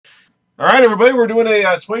All right, everybody, we're doing a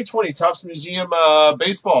 2020 Topps Museum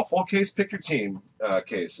baseball full case pick your team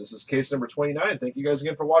case. This is case number 29. Thank you guys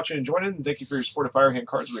again for watching and joining, and thank you for your support of Firehand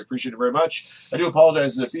Cards. We appreciate it very much. I do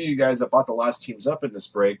apologize to a few of you guys that bought the last teams up in this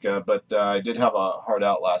break, but I did have a hard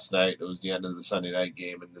out last night. It was the end of the Sunday night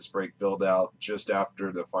game, and this break filled out just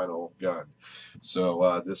after the final gun.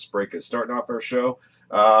 So this break is starting off our show.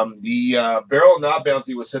 The barrel knob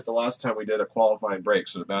bounty was hit the last time we did a qualifying break,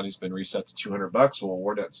 so the bounty's been reset to $200. We'll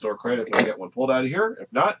award that in store credit if we get one pulled out of here.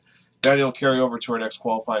 If not, bounty will carry over to our next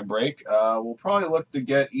qualifying break. We'll probably look to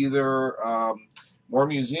get either more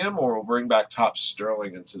museum or we'll bring back Topps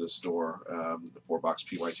Sterling into the store, the 4-box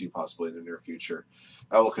PYT possibly in the near future.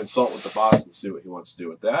 I will consult with the boss and see what he wants to do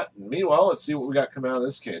with that. And meanwhile, let's see what we got coming out of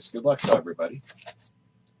this case. Good luck to everybody.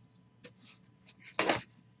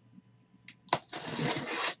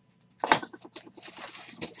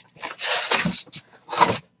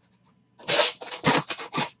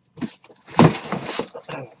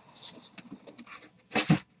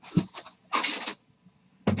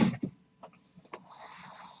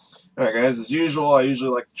 Alright guys, as usual, I usually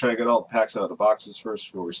like to try to get all the packs out of the boxes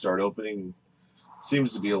first before we start opening.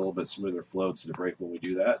 Seems to be a little bit smoother flow to the break when we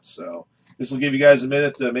do that, so this will give you guys a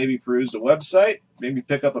minute to maybe peruse the website, maybe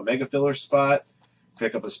pick up a mega filler spot,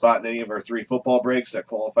 pick up a spot in any of our 3 football breaks that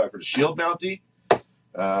qualify for the Shield bounty.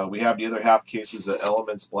 We have the other half cases of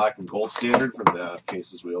Elements Black and Gold Standard from the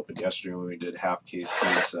cases we opened yesterday when we did half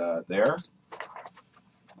cases there.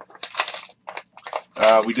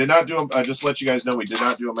 We did not do just to let you guys know, we did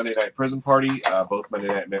not do a Monday Night Prison Party. Both Monday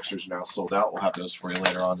Night Mixers are now sold out. We'll have those for you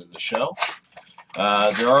later on in the show.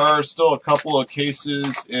 There are still a couple of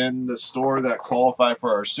cases in the store that qualify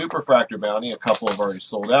for our Superfractor bounty. A couple have already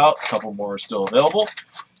sold out. A couple more are still available.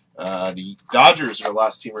 The Dodgers are the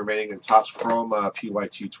last team remaining in Topps Chrome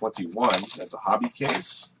PYT 21. That's a hobby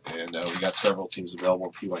case. And we got several teams available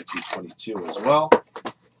in PYT 22 as well.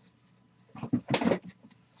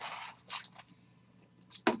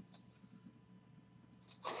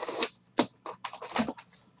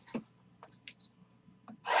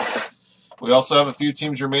 We also have a few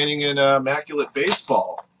teams remaining in Immaculate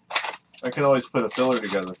Baseball. I can always put a filler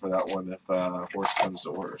together for that one if worse comes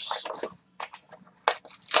to worse.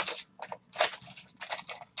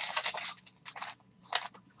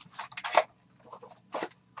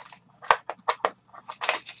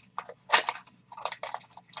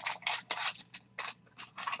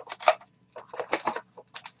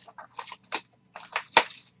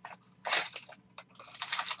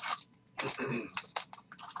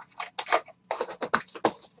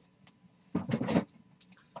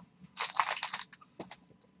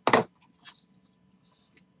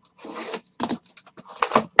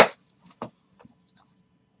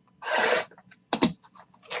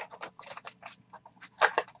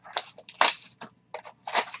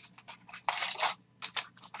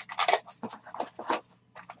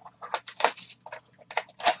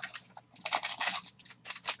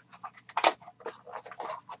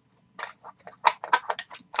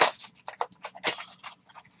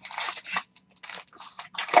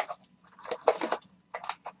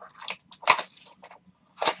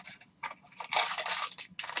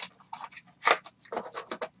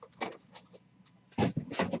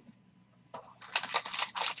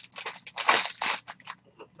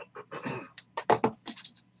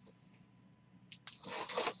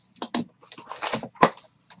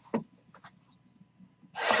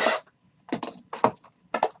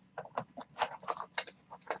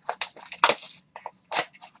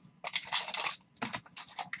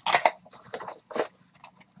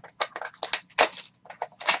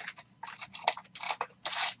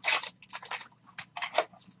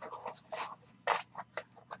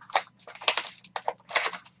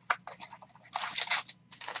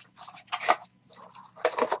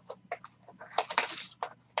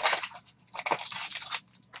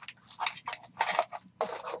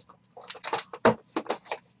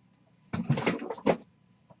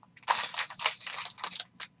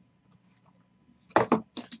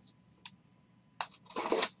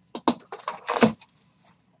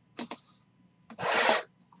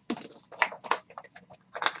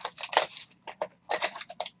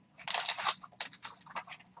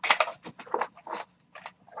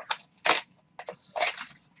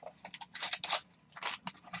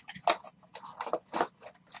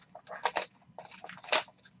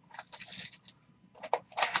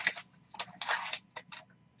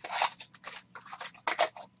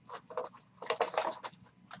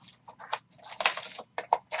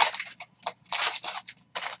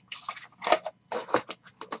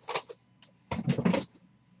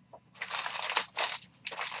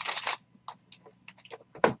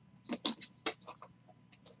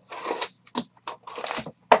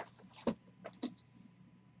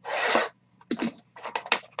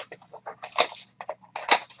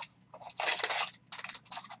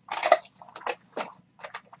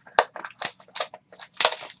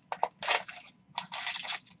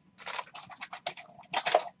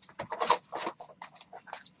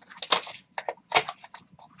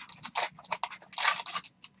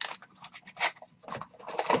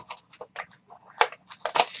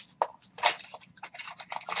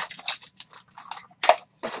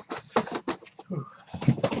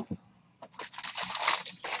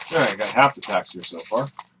 Alright, got half the packs here so far.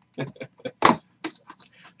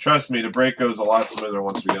 Trust me, the break goes a lot smoother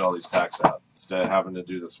once we get all these packs out, instead of having to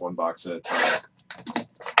do this one box at a time.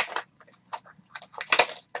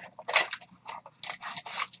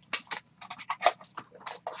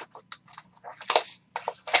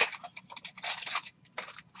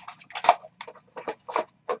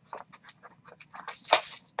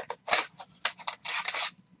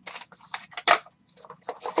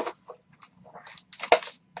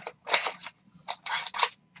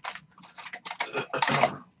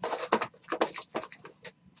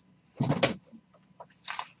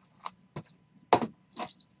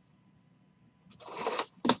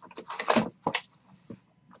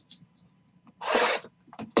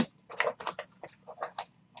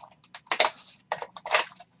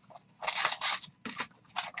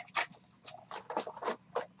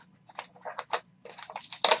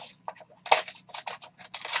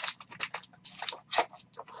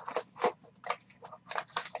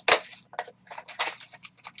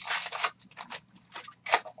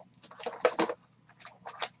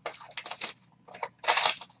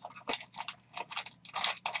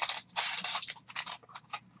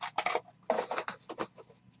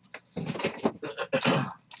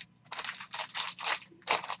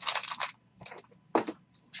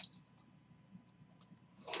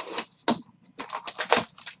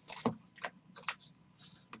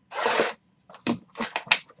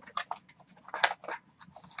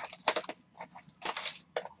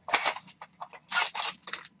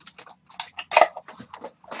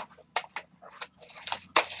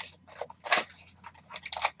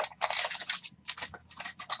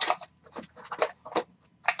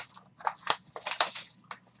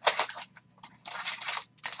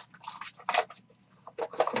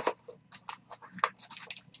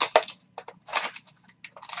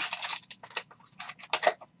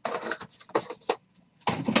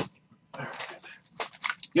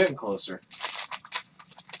 Getting closer.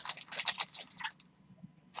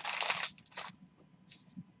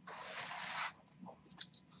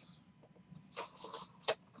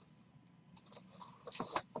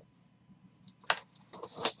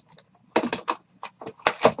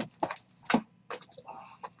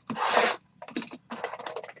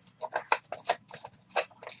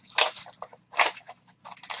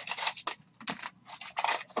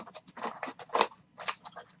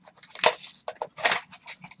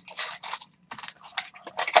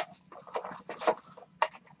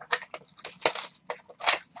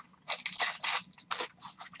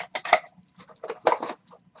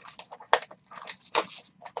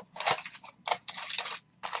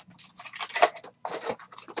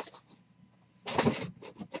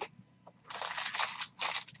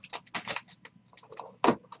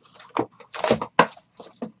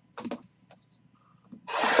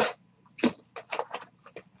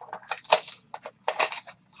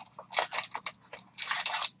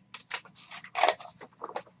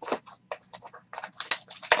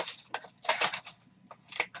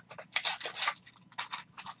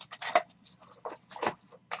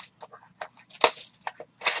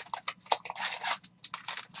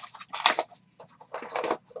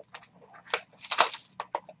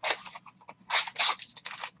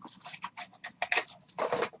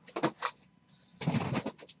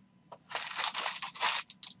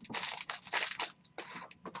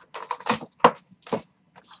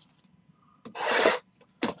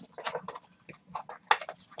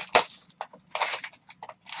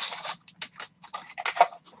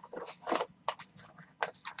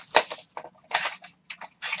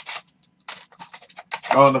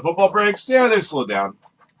 Oh, and the football breaks? Yeah, they've slowed down.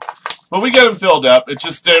 But we get them filled up. It's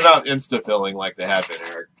just they're not insta-filling like they have been,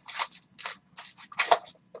 Eric.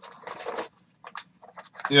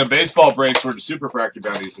 You know, baseball breaks where the superfractor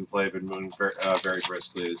bounties in play have been moving very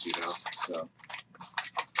briskly, as you know. So.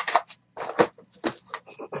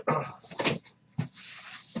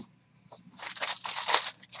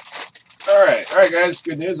 All right, guys.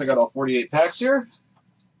 Good news. I got all 48 packs here.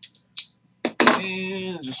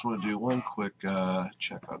 And just want to do one quick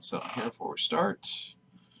check on something here before we start.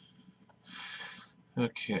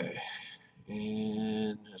 Okay.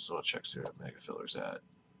 And just want to check see where Mega Filler's at.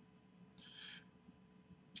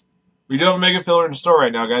 We do have a Mega Filler in the store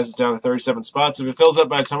right now, guys. It's down to 37 spots. If it fills up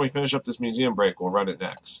by the time we finish up this museum break, we'll run it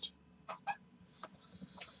next.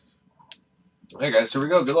 Hey, guys. Here we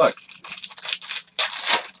go. Good luck.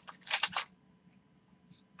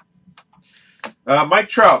 Mike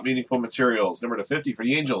Trout, Meaningful Materials, number to 50 for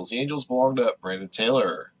the Angels. The Angels belong to Brandon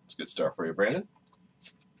Taylor. It's a good start for you, Brandon.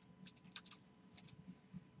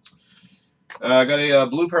 Got a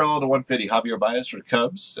blue parallel to 150, Javier Baez for the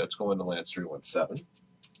Cubs. That's going to Lance 317.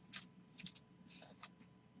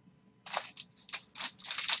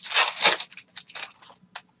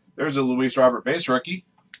 There's a Luis Robert base rookie.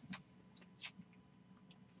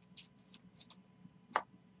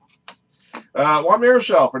 Juan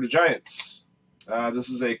Marichal for the Giants.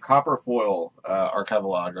 This is a copper foil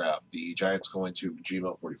archival autograph. The Giants going to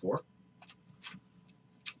Gmail 44.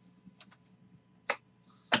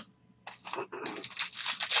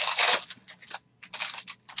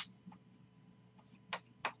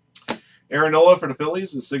 Aaron Nola for the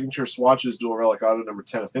Phillies. The signature swatch is dual relic auto number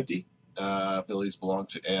 10 of 50. Phillies belong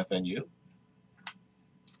to AFNU.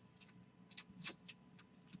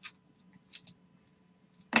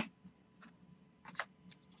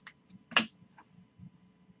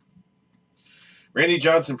 Randy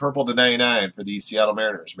Johnson, purple to 99 for the Seattle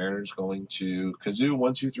Mariners. Mariners going to Kazoo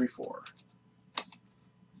 1234.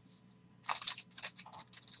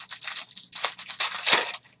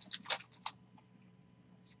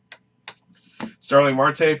 Starling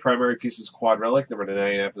Marte, primary pieces quad relic, number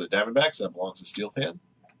 99 for the Diamondbacks. That belongs to Steel Fan.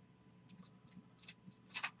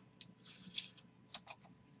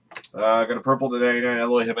 Got a purple to 99,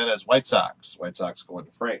 Eloy Jimenez, White Sox. White Sox going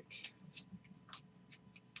to Frank.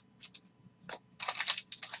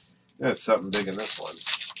 That's something big in this one.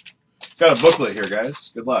 Got a booklet here,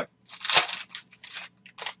 guys. Good luck.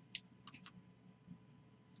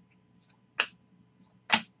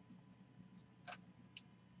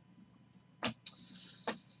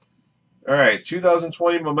 All right,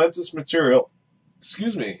 2020 momentous material.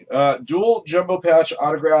 Excuse me. Dual jumbo patch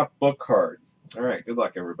autograph book card. All right, good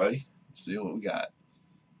luck, everybody. Let's see what we got.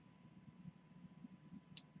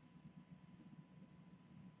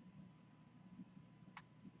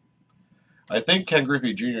 I think Ken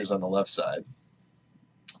Griffey Jr. is on the left side.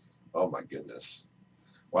 Oh, my goodness.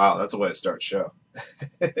 Wow, that's a way to start a show.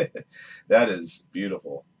 That is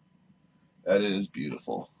beautiful. That is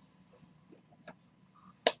beautiful.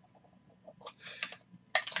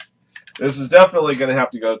 This is definitely going to have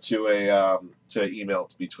to go to a email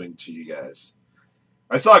between two of you guys.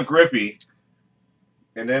 I saw Griffey,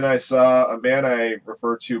 and then I saw a man I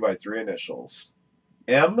refer to by three initials.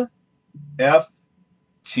 MFT.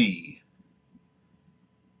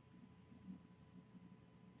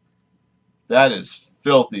 That is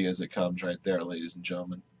filthy as it comes right there, ladies and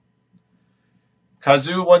gentlemen.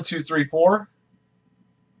 Kazoo 1234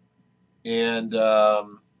 and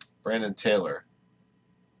Brandon Taylor.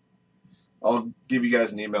 I'll give you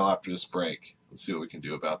guys an email after this break. Let's see what we can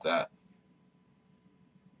do about that.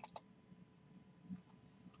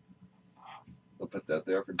 I'll put that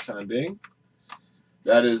there for the time being.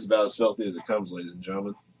 That is about as filthy as it comes, ladies and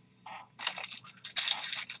gentlemen.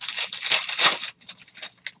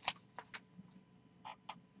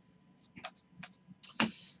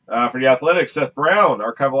 For the Athletics, Seth Brown,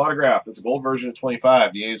 archival autograph. That's a gold version of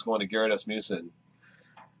 25. The A is going to Garrett Asmussen.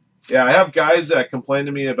 Yeah, I have guys that complain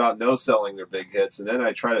to me about no selling their big hits, and then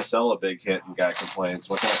I try to sell a big hit and guy complains.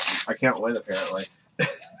 I can't win, apparently.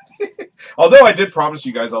 Although I did promise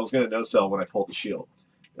you guys I was going to no sell when I pulled the shield.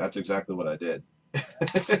 That's exactly what I did.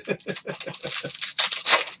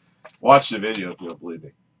 Watch the video if you don't believe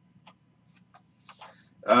me.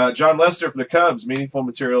 John Lester for the Cubs, meaningful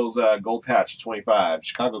materials, gold patch 25.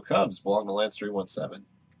 Chicago Cubs belong to Lance 317.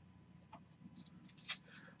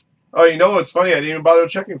 Oh, you know what's funny? I didn't even bother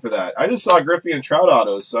checking for that. I just saw Griffey and Trout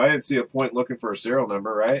autos, so I didn't see a point looking for a serial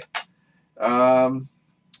number, right?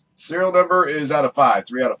 Serial number is out of 5,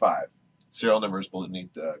 3 out of 5. Serial number is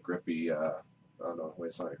beneath Griffey. Oh no, wait,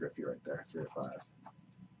 it's not a Griffey right there. 3 out of 5.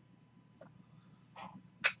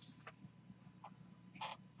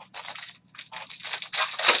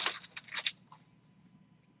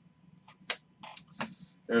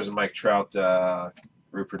 There's a Mike Trout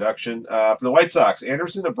reproduction. For the White Sox,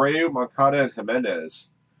 Anderson, Abreu, Moncada, and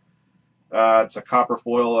Jimenez. It's a copper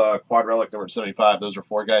foil quad relic number 75. Those are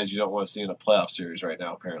 4 guys you don't want to see in a playoff series right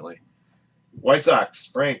now, apparently. White Sox,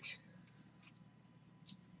 Frank.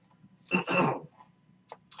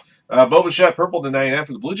 Bo Bichette, purple to 99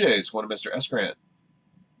 for the Blue Jays. One of Mr. Escrant.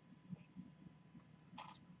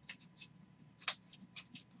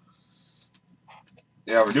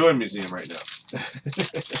 Yeah, we're doing museum right now.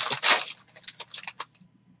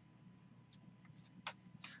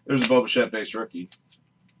 There's a Bo Bichette base rookie.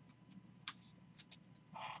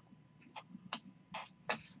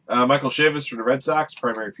 Michael Chavis for the Red Sox.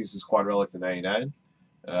 Primary pieces quad relic to 99.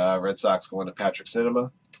 Red Sox going to Patrick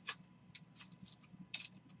Cinema.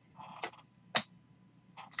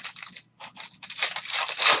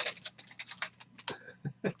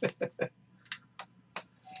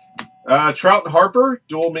 Trout and Harper,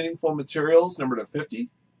 dual meaningful materials, number to 50.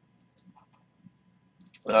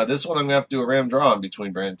 This one I'm going to have to do a ram draw on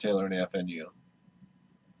between Brandon Taylor and FNU.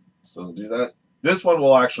 So we'll do that This one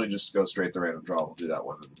will actually just go straight to random draw. We'll do that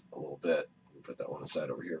one in a little bit. We'll put that one aside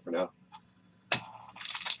over here for now.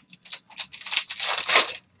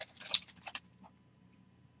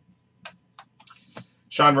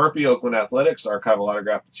 Sean Murphy, Oakland Athletics, archival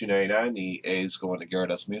autograph to 299. The A's going to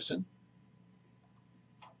Garrett Asmussen.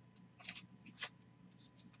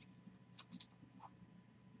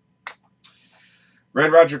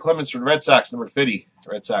 Red Roger Clemens from the Red Sox, number 50.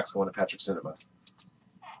 Red Sox going to Patrick Cinema.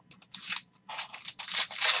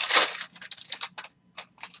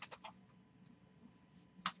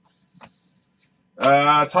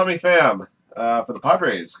 Tommy Pham for the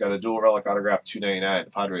Padres. Got a dual relic autograph, $2.99.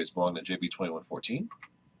 The Padres belong to JB2114.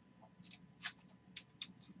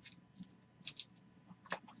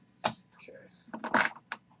 Okay.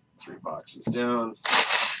 3 boxes down.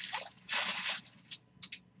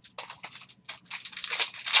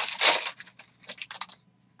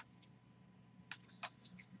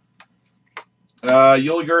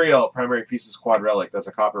 Yuli Gurriel, primary pieces quad relic. That's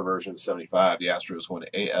a copper version of 75. The Astros going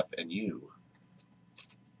to AF and U.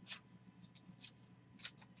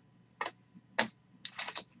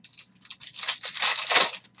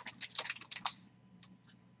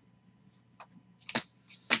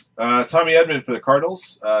 Tommy Edman for the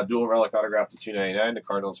Cardinals. Dual relic autograph to 299. The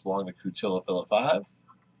Cardinals belong to Cutilla Phila 5.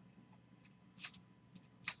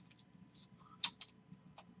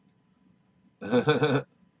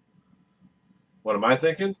 What am I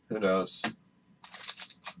thinking? Who knows?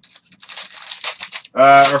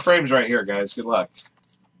 Our frame's right here, guys. Good luck.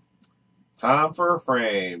 Time for a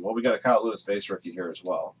frame. Well, we got a Kyle Lewis base rookie here as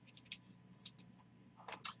well.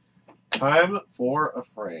 Time for a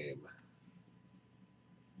frame.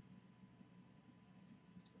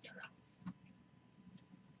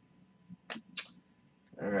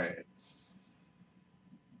 All right.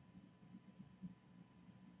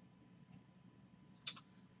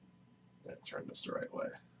 Turn this the right way.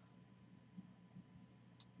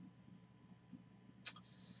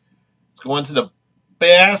 Let's go into the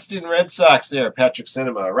Boston Red Sox there. Patrick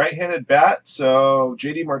Cinema. Right-handed bat, so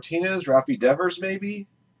J.D. Martinez, Rafi Devers maybe?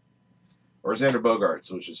 Or Xander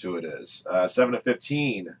Bogaerts, which is who it is.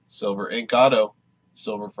 7/15, silver ink auto.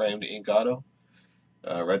 Silver framed ink auto.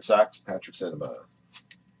 Red Sox, Patrick Cinema.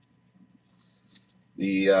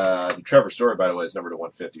 The Trevor Story, by the way, is numbered to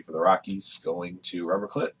 150 for the Rockies, going to Rubber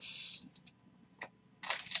Clits.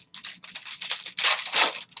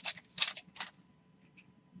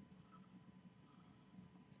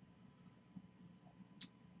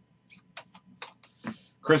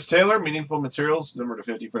 Chris Taylor, Meaningful Materials, number to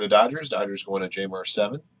 50 for the Dodgers. Dodgers going to J-Mer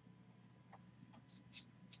 7.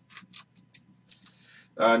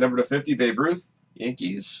 Number to 50, Babe Ruth,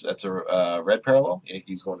 Yankees. That's a red parallel.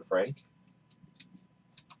 Yankees going to Frank.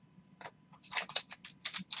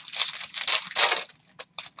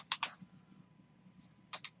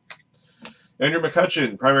 Andrew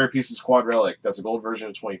McCutchen, primary pieces quad relic. That's a gold version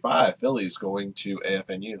of 25. Phillies going to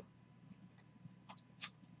AFNU.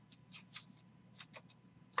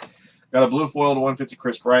 Got a blue foil to 150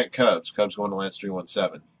 Chris Bryant, Cubs. Cubs going to Lance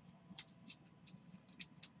 317.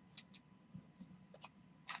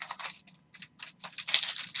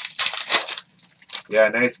 Yeah,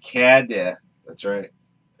 nice CAD there. That's right.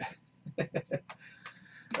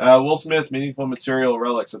 Will Smith, Meaningful Material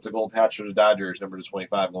Relics. That's a gold patch for the Dodgers. Number to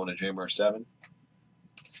 25 going to J-Mer 7.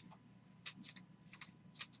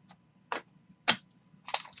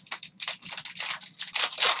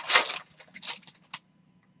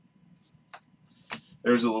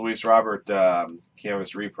 There's a Luis Robert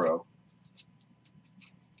Canvas Repro.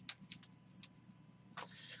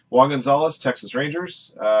 Juan Gonzalez, Texas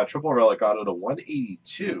Rangers. Triple relic auto to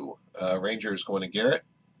 182. Rangers going to Garrett.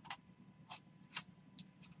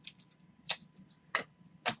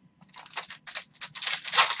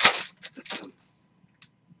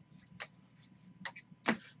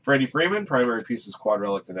 Freddie Freeman, primary pieces quad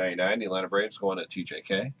relic to 99. The Atlanta Braves going to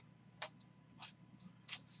TJK.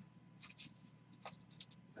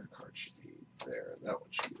 That card should be there. That one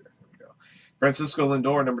should be there. There we go. Francisco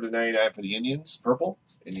Lindor, number to 99 for the Indians. Purple.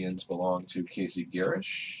 Indians belong to Casey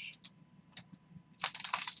Garish.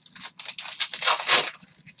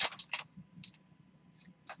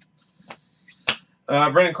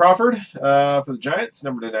 Brendan Crawford for the Giants,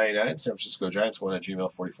 number to 99. San Francisco Giants going to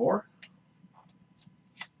Gmail 44.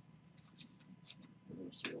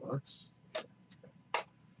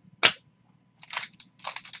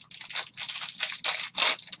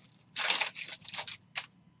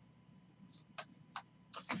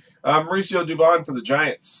 Mauricio Dubon for the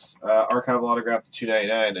Giants. Archival autograph to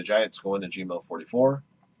 299. The Giants going to Gmail 44.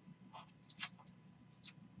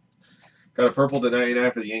 Got a purple to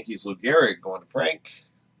 99 for the Yankees. Lou Gehrig going to Frank.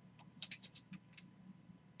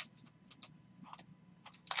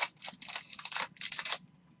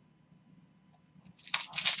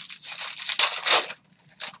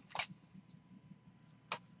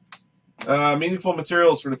 Meaningful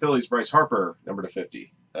materials for the Phillies. Bryce Harper, number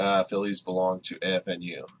 /50. Phillies belong to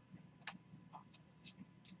AFNU.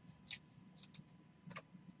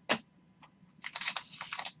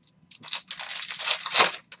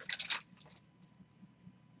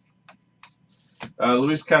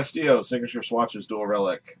 Luis Castillo, signature swatches, dual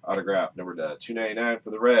relic, autograph, number /299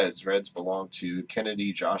 for the Reds. Reds belong to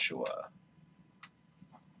Kennedy Joshua.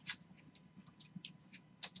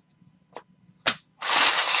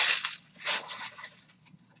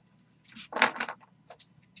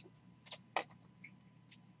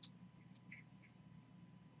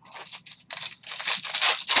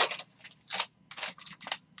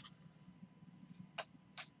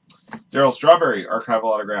 Darryl Strawberry, archival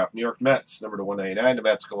autograph, New York Mets, number /199. The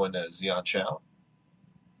Mets going to Zion Chow.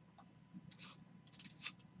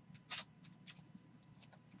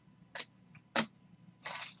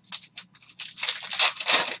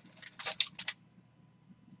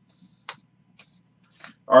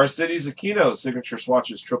 Aristides Aquino, signature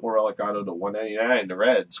swatches, triple relic auto /199. The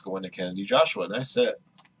Reds going to Kennedy Joshua. Nice hit.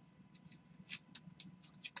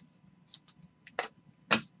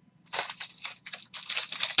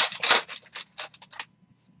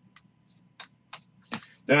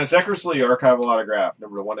 Dennis Eckersley, archival autograph,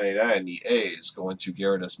 number /199. The A's going to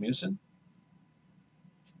Garrett Asmussen.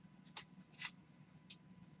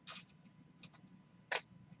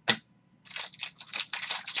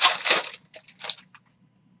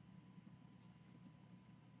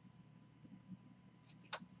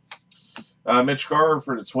 Mitch Garver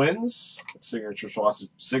for the Twins. Signature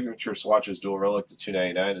swatches, dual relic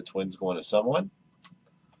 /299. The Twins going to someone.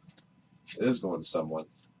 It is going to someone.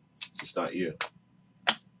 Just not you.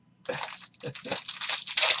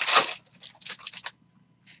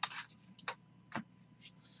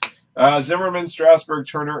 Zimmerman, Strasburg,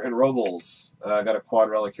 Turner, and Robles. Got a quad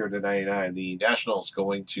relic here /99. The Nationals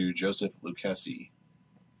going to Joseph Lucchesi.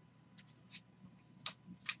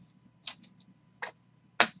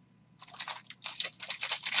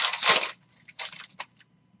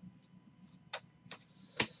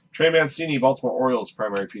 Trey Mancini, Baltimore Orioles,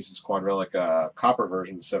 primary pieces, quad relic, copper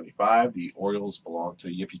version /75. The Orioles belong to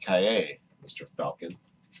Yippee-Ki-Yay, Mr. Falcon.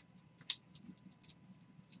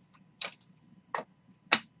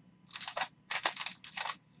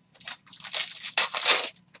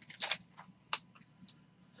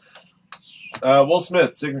 Will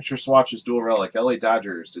Smith, signature swatches, dual relic, LA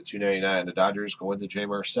Dodgers /299. The Dodgers going to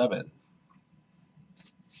Jamer 7.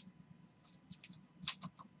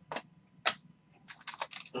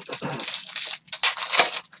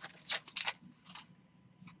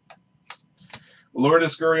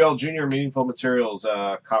 Lourdes Gurriel Jr., meaningful materials,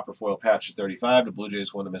 copper foil patch /35. The Blue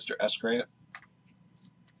Jays going to Mr. S. Grant.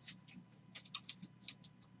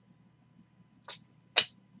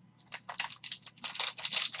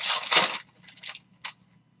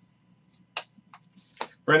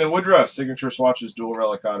 Brandon Woodruff, signature swatches, dual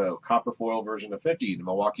relic auto, copper foil version /50. The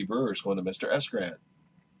Milwaukee Brewers going to Mr. S. Grant.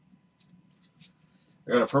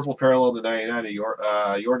 I got a purple parallel /99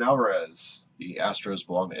 of Yordan Alvarez. The Astros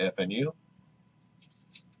belong to AFNU.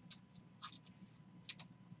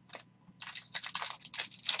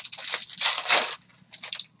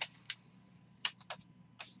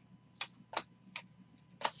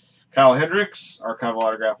 Kyle Hendricks, archival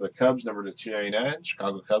autograph of the Cubs, number /299.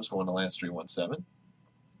 Chicago Cubs going to Lance 317.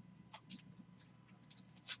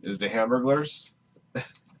 Is the Hamburglers?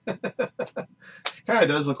 Kind of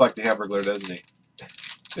does look like the Hamburglar, doesn't he?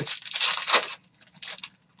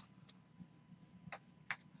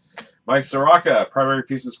 Mike Soraka, primary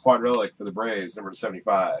pieces, quad relic for the Braves, number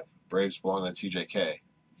 /75. Braves belong to TJK.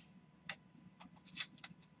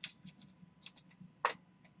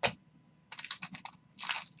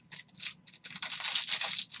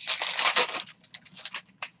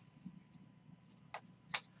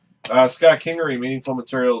 Scott Kingery, meaningful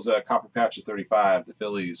materials, copper patch /35. The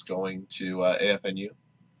Phillies going to AFNU.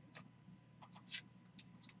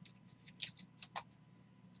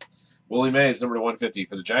 Willie Mays, number /150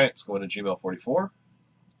 for the Giants, going to Gmail 44.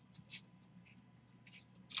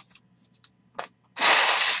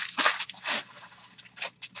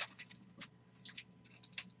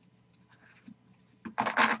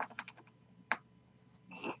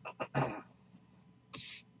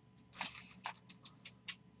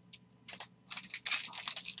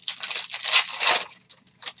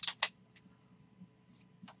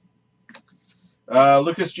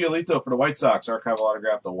 Lucas Giolito for the White Sox, archival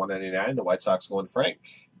autograph /199. The White Sox going to Frank.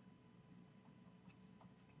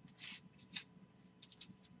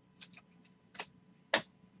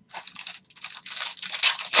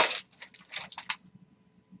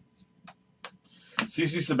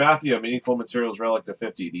 CC Sabathia, Meaningful Materials Relic to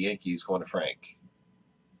 50. The Yankees going to Frank.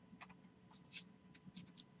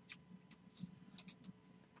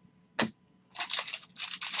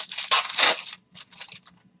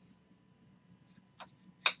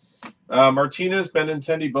 Martinez,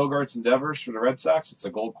 Benintendi, Bogarts, and Devers for the Red Sox. It's a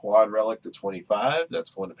gold quad relic to 25. That's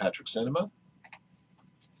going to Patrick Cinema.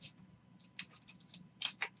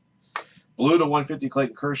 Blue to 150,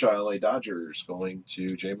 Clayton Kershaw, LA Dodgers, going to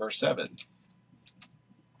Jamer 7.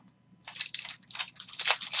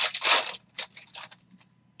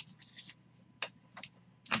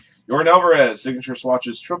 Yordan Alvarez, Signature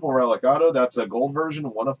Swatches, Triple Relic Auto. That's a gold version,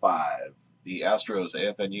 1 of 5. The Astros,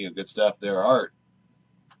 AFNU. Good stuff there, Art.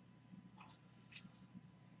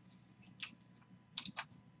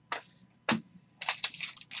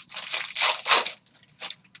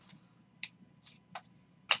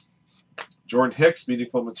 Jordan Hicks,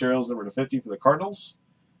 Meaningful Materials, number to 50 for the Cardinals.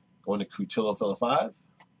 Going to Cutillo for the 5.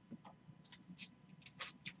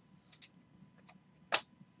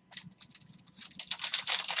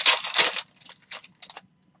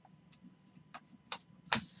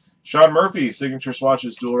 Sean Murphy, Signature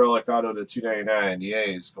Swatches, Dual Relic Auto to 299. The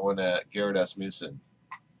A's going to Garrett Asmussen.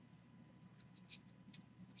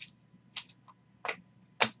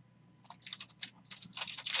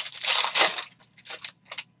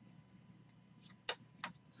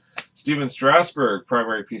 Steven Strasburg,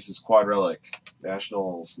 Primary Pieces Quad Relic.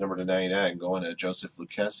 Nationals, number to 99, going to Joseph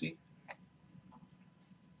Lucchesi.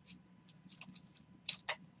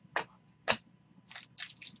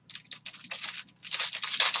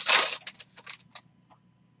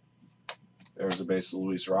 There's a base of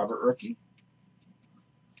Luis Robert rookie.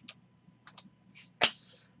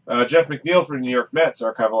 Jeff McNeil for the New York Mets,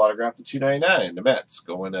 archival autograph to 299. The Mets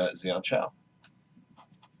going to Zion Chow.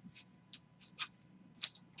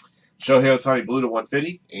 Shohei Ohtani blue to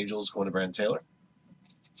 150. Angels going to Brandon Taylor.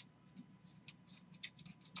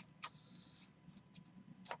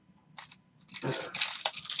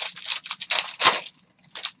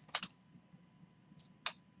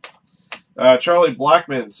 Charlie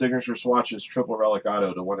Blackmon, Signature Swatches, Triple Relic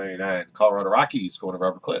Auto to 199. Colorado Rockies going to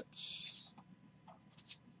Robert Klitz.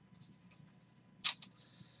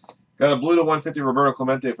 Got a blue to 150 Roberto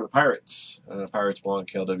Clemente for the Pirates. Pirates belong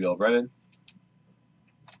to KLWL Brennan.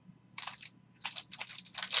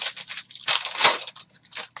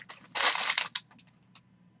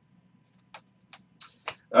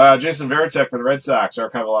 Jason Varitek for the Red Sox,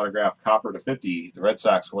 archival autograph, copper to 50. The Red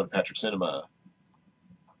Sox going to Patrick Cinema.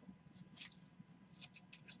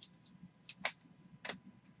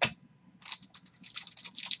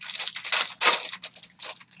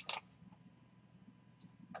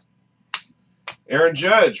 Aaron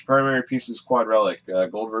Judge, Primary Pieces Quad Relic,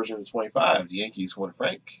 gold version of 25. The Yankees going to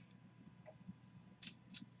Frank.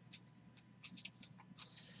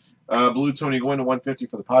 Blue Tony going to 150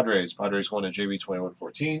 for the Padres. Padres going to JB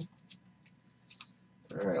 2114.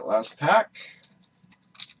 All right, last pack.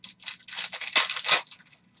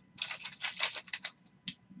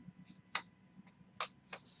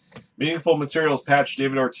 Meaningful Materials patch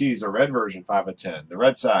David Ortiz, a red version, 5 of 10. The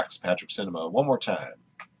Red Sox, Patrick Cinema. One more time.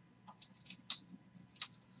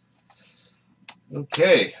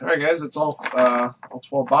 Okay, all right, guys, that's all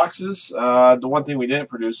 12 boxes. The one thing we didn't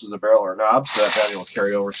produce was a barrel or knob, so that value will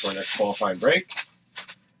carry over to our next qualifying break.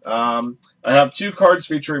 I have 2 cards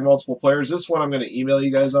featuring multiple players. This one I'm going to email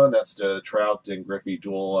you guys on. That's the Trout and Griffey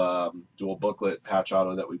dual booklet patch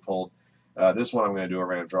auto that we pulled. This one I'm going to do a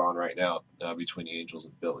random draw on right now between the Angels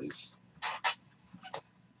and Phillies.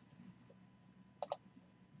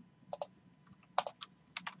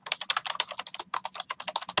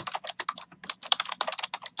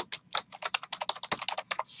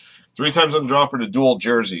 Three times on the draw for the dual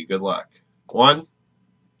jersey. Good luck. 1,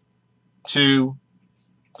 2,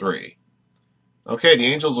 3. Okay, the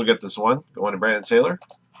Angels will get this one. Going to Brandon Taylor.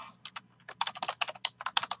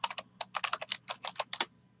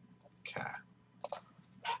 Okay.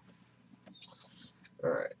 All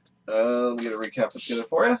right. Let me get a recap together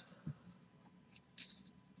for you.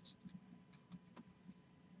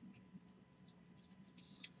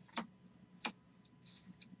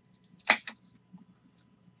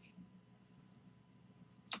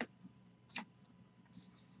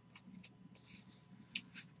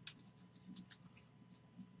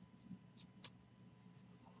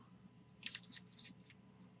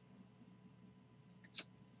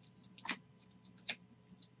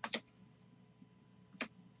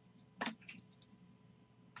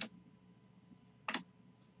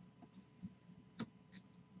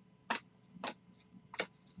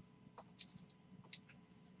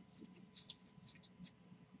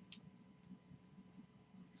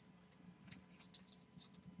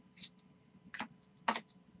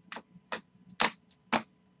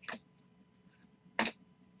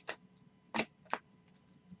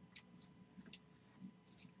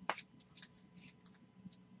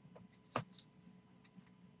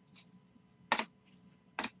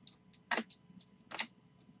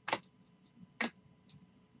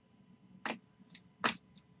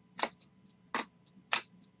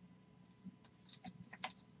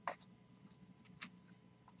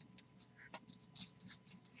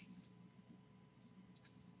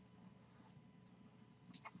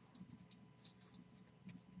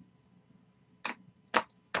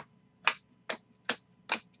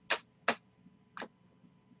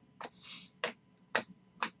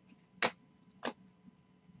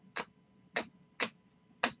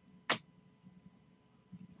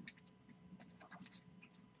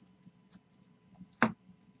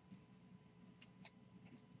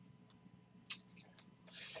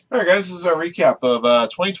 All right, guys, this is our recap of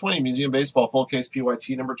 2020 Museum Baseball Full Case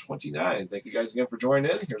PYT number 29. Thank you guys again for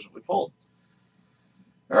joining in. Here's what we pulled.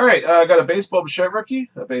 All right, got a base Bo Bichette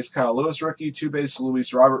rookie, a base Kyle Lewis rookie, two base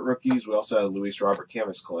Luis Robert rookies. We also had a Luis Robert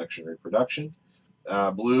Canvas Collection reproduction.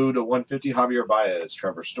 Blue to 150, Javier Baez,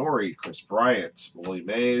 Trevor Story, Chris Bryant, Willie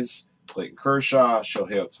Mays, Clayton Kershaw,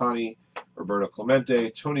 Shohei Ohtani, Roberto Clemente,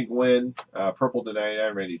 Tony Gwynn, purple to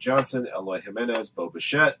 99, Randy Johnson, Eloy Jimenez, Bo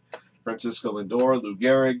Bichette, Francisco Lindor, Lou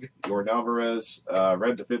Gehrig, Yordan Alvarez,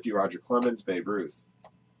 red to 50, Roger Clemens, Babe Ruth.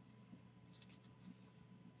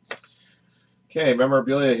 Okay,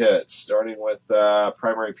 memorabilia hits, starting with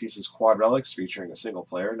primary pieces quad relics featuring a single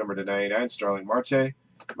player. Number to 99, Starling Marte,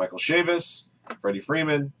 Michael Chavis, Freddie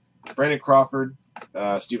Freeman, Brandon Crawford,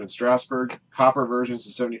 Steven Strasburg. Copper versions to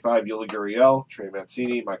 75, Yuli Gurriel, Trey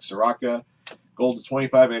Mancini, Mike Soroka. Gold to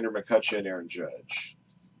 25, Andrew McCutcheon, Aaron Judge.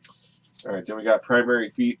 All right, then we got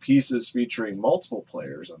primary pieces featuring multiple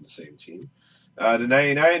players on the same team. To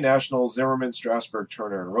 99, National Zimmerman, Strasburg,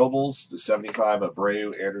 Turner, and Robles. To 75,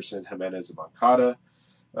 Abreu, Anderson, Jimenez, and Moncada.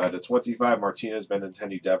 To 25, Martinez,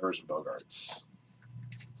 Benintendi, Devers, and Bogarts.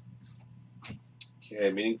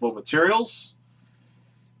 Okay, meaningful materials.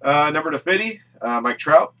 Number to 50, Mike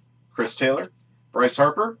Trout, Chris Taylor, Bryce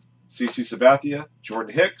Harper, CC Sabathia,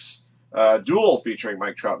 Jordan Hicks. Duel featuring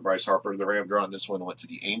Mike Trout and Bryce Harper. The Ram draw on this one went to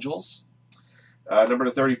the Angels. Number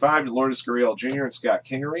to 35, Lourdes Gurriel Jr. and Scott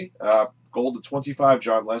Kingery. Gold to 25,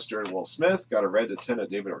 John Lester and Will Smith. Got a red to 10 of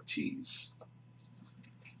David Ortiz.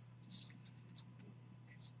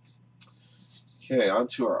 Okay, on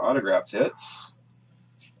to our autographed hits.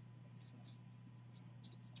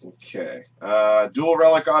 Okay. Dual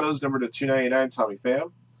relic autos, number to 299, Tommy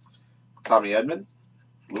Pham, Tommy Edman,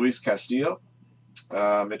 Luis Castillo,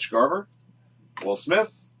 Mitch Garver, Will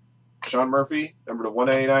Smith, Sean Murphy, number to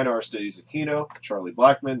 199, Aristides Aquino, Charlie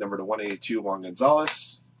Blackmon, number to 182, Juan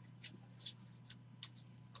Gonzalez.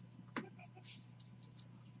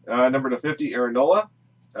 Number to 50, Aaron Nola.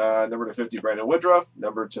 Number to 50, Brandon Woodruff.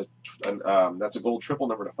 Number to that's a gold triple.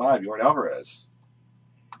 Number to 5, Yordan Alvarez.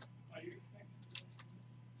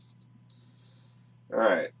 All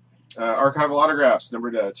right. Archival autographs.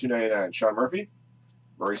 Number to 299, Sean Murphy,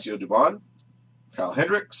 Mauricio Dubon, Kyle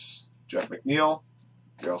Hendricks, Jeff McNeil,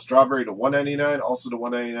 Darryl Strawberry to 199. Also to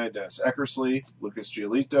 199, Dennis Eckersley, Lucas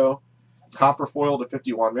Giolito. Copper foil to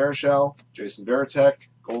 50, Juan Marichal, Jason Varitek.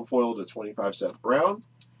 Gold foil to 25, Seth Brown.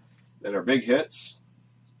 And our big hits.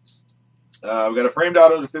 We've got a framed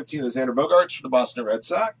auto to 15 of Xander Bogaerts for the Boston Red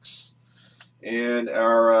Sox. And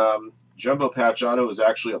our jumbo patch auto is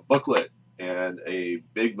actually a booklet, and a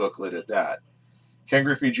big booklet at that. Ken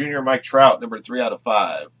Griffey Jr., Mike Trout, number 3 out of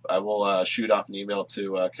 5. I will shoot off an email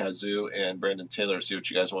to Kazoo and Brandon Taylor, see what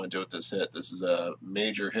you guys want to do with this hit. This is a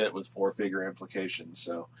major hit with 4-figure implications.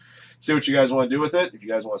 So see what you guys want to do with it. If you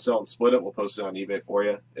guys want to sell and split it, we'll post it on eBay for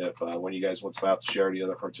you. If when you guys want to buy out to share the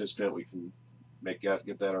other participant, we can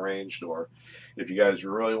get that arranged. Or if you guys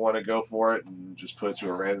really want to go for it and just put it to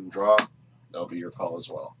a random draw, that'll be your call as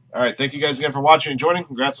well. All right, thank you guys again for watching and joining.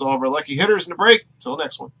 Congrats to all of our lucky hitters in the break. Until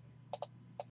next one.